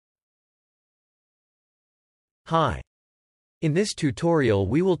Hi. In this tutorial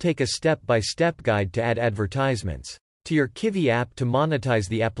we will take a step-by-step guide to add advertisements to your Kivy app to monetize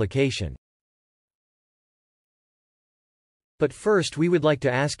the application. But first we would like to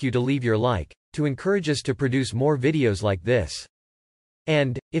ask you to leave your like, to encourage us to produce more videos like this.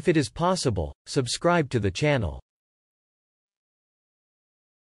 And, if it is possible, subscribe to the channel.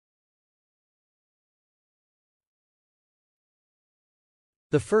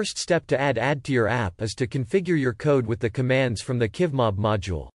 The first step to add ad to your app is to configure your code with the commands from the Kivmob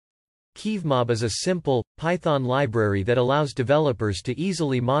module. Kivmob is a simple, Python library that allows developers to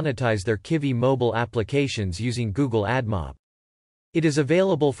easily monetize their Kivy mobile applications using Google Admob. It is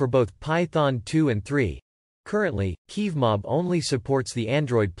available for both Python 2 and 3. Currently, Kivmob only supports the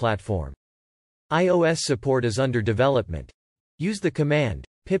Android platform. iOS support is under development. Use the command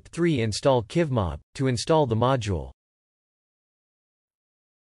pip3 install Kivmob to install the module.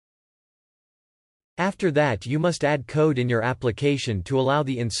 After that you must add code in your application to allow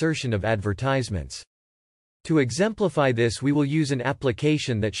the insertion of advertisements. To exemplify this we will use an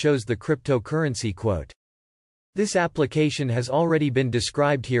application that shows the cryptocurrency quote. This application has already been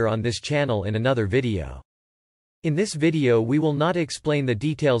described here on this channel in another video. In this video we will not explain the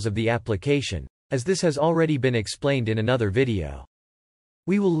details of the application, as this has already been explained in another video.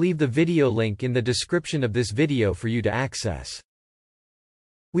 We will leave the video link in the description of this video for you to access.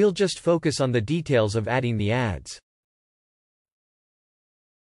 We'll just focus on the details of adding the ads.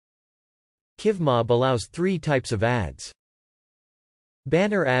 Kivmob allows 3 types of ads.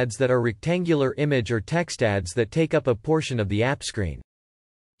 Banner ads that are rectangular image or text ads that take up a portion of the app screen.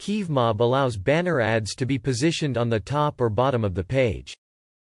 Kivmob allows banner ads to be positioned on the top or bottom of the page.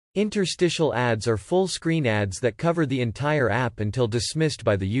 Interstitial ads are full-screen ads that cover the entire app until dismissed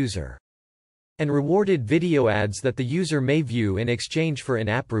by the user. And rewarded video ads that the user may view in exchange for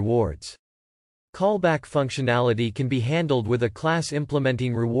in-app rewards. Callback functionality can be handled with a class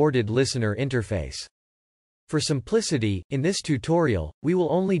implementing rewarded listener interface. For simplicity, in this tutorial, we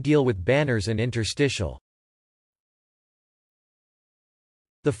will only deal with banners and interstitial.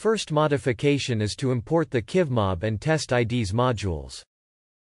 The first modification is to import the Kivmob and Test IDs modules.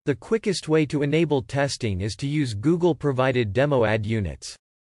 The quickest way to enable testing is to use Google-provided demo ad units.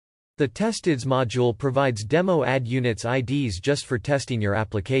 The TestIDs module provides demo ad units IDs just for testing your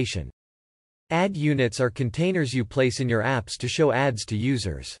application. Ad units are containers you place in your apps to show ads to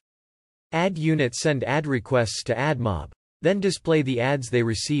users. Ad units send ad requests to Admob, then display the ads they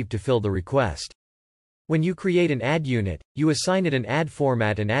receive to fill the request. When you create an ad unit, you assign it an ad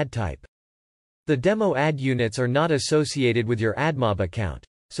format and ad type. The demo ad units are not associated with your Admob account,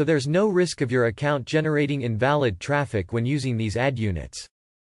 so there's no risk of your account generating invalid traffic when using these ad units.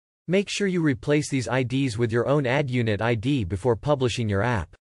 Make sure you replace these IDs with your own ad unit ID before publishing your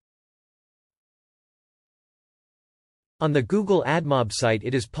app. On the Google Admob site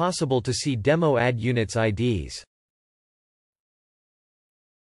it is possible to see demo ad units IDs.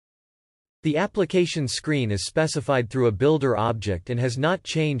 The application screen is specified through a builder object and has not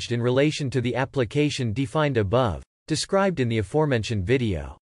changed in relation to the application defined above, described in the aforementioned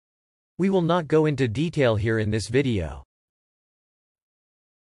video. We will not go into detail here in this video.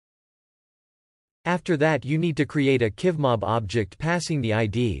 After that you need to create a Kivmob object passing the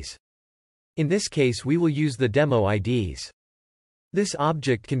IDs. In this case we will use the demo IDs. This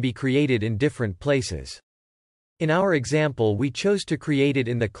object can be created in different places. In our example we chose to create it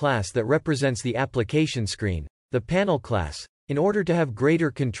in the class that represents the application screen, the panel class, in order to have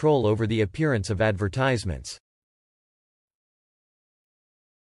greater control over the appearance of advertisements.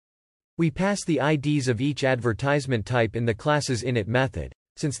 We pass the IDs of each advertisement type in the class's init method,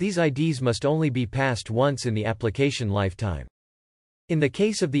 since these IDs must only be passed once in the application lifetime. In the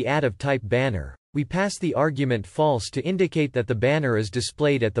case of the ad of type banner, we pass the argument false to indicate that the banner is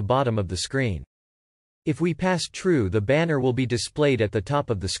displayed at the bottom of the screen. If we pass true, the banner will be displayed at the top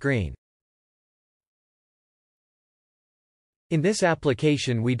of the screen. In this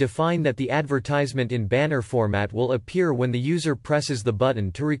application we define that the advertisement in banner format will appear when the user presses the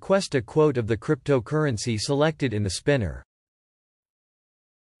button to request a quote of the cryptocurrency selected in the spinner.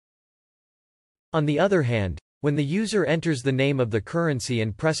 On the other hand, when the user enters the name of the currency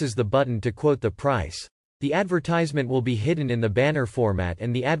and presses the button to quote the price, the advertisement will be hidden in the banner format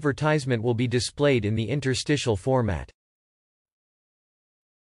and the advertisement will be displayed in the interstitial format.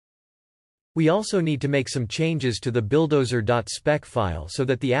 We also need to make some changes to the buildozer.spec file so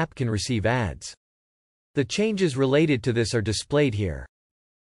that the app can receive ads. The changes related to this are displayed here.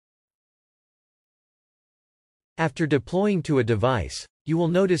 After deploying to a device, you will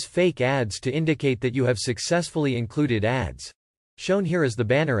notice fake ads to indicate that you have successfully included ads. Shown here is the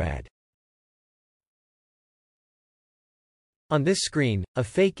banner ad. On this screen, a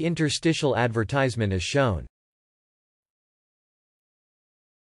fake interstitial advertisement is shown.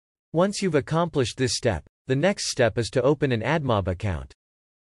 Once you've accomplished this step, the next step is to open an Admob account.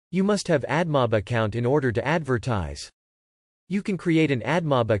 You must have Admob account in order to advertise. You can create an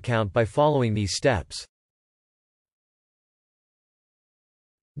Admob account by following these steps.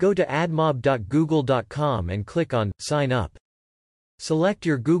 Go to admob.google.com and click on Sign Up. Select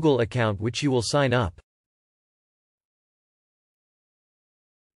your Google account which you will sign up.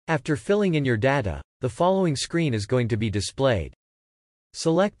 After filling in your data, the following screen is going to be displayed.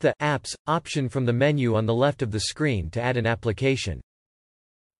 Select the Apps option from the menu on the left of the screen to add an application.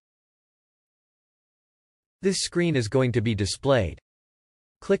 This screen is going to be displayed.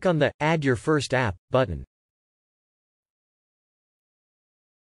 Click on the Add Your First App button.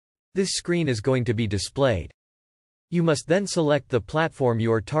 This screen is going to be displayed. You must then select the platform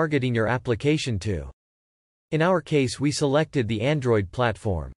you are targeting your application to. In our case, we selected the Android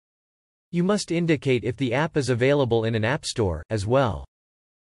platform. You must indicate if the app is available in an app store as well.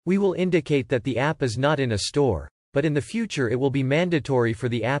 We will indicate that the app is not in a store, but in the future it will be mandatory for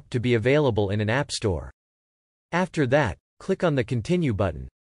the app to be available in an app store. After that, click on the Continue button.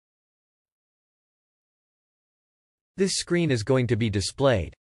 This screen is going to be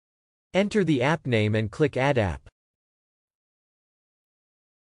displayed. Enter the app name and click Add App.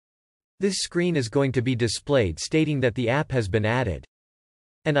 This screen is going to be displayed stating that the app has been added.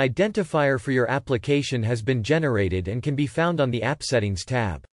 An identifier for your application has been generated and can be found on the App Settings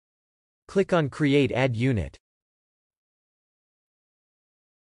tab. Click on Create Ad Unit.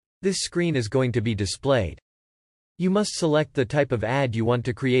 This screen is going to be displayed. You must select the type of ad you want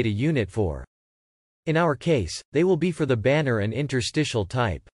to create a unit for. In our case, they will be for the banner and interstitial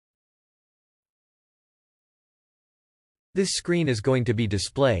type. This screen is going to be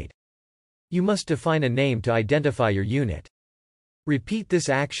displayed. You must define a name to identify your unit. Repeat this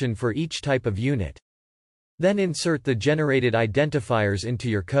action for each type of unit. Then insert the generated identifiers into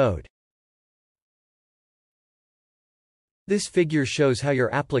your code. This figure shows how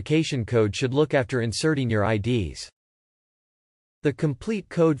your application code should look after inserting your IDs. The complete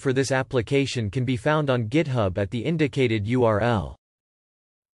code for this application can be found on GitHub at the indicated URL.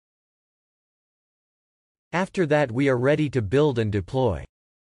 After that, we are ready to build and deploy.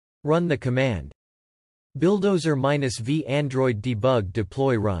 Run the command. buildozer-v android debug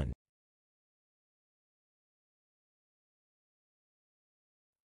deploy run.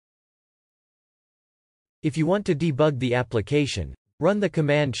 If you want to debug the application, run the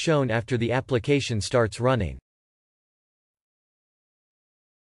command shown after the application starts running.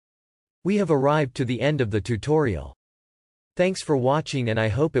 We have arrived to the end of the tutorial. Thanks for watching and I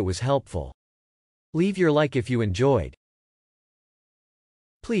hope it was helpful. Leave your like if you enjoyed.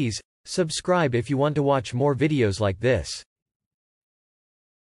 Please, subscribe if you want to watch more videos like this.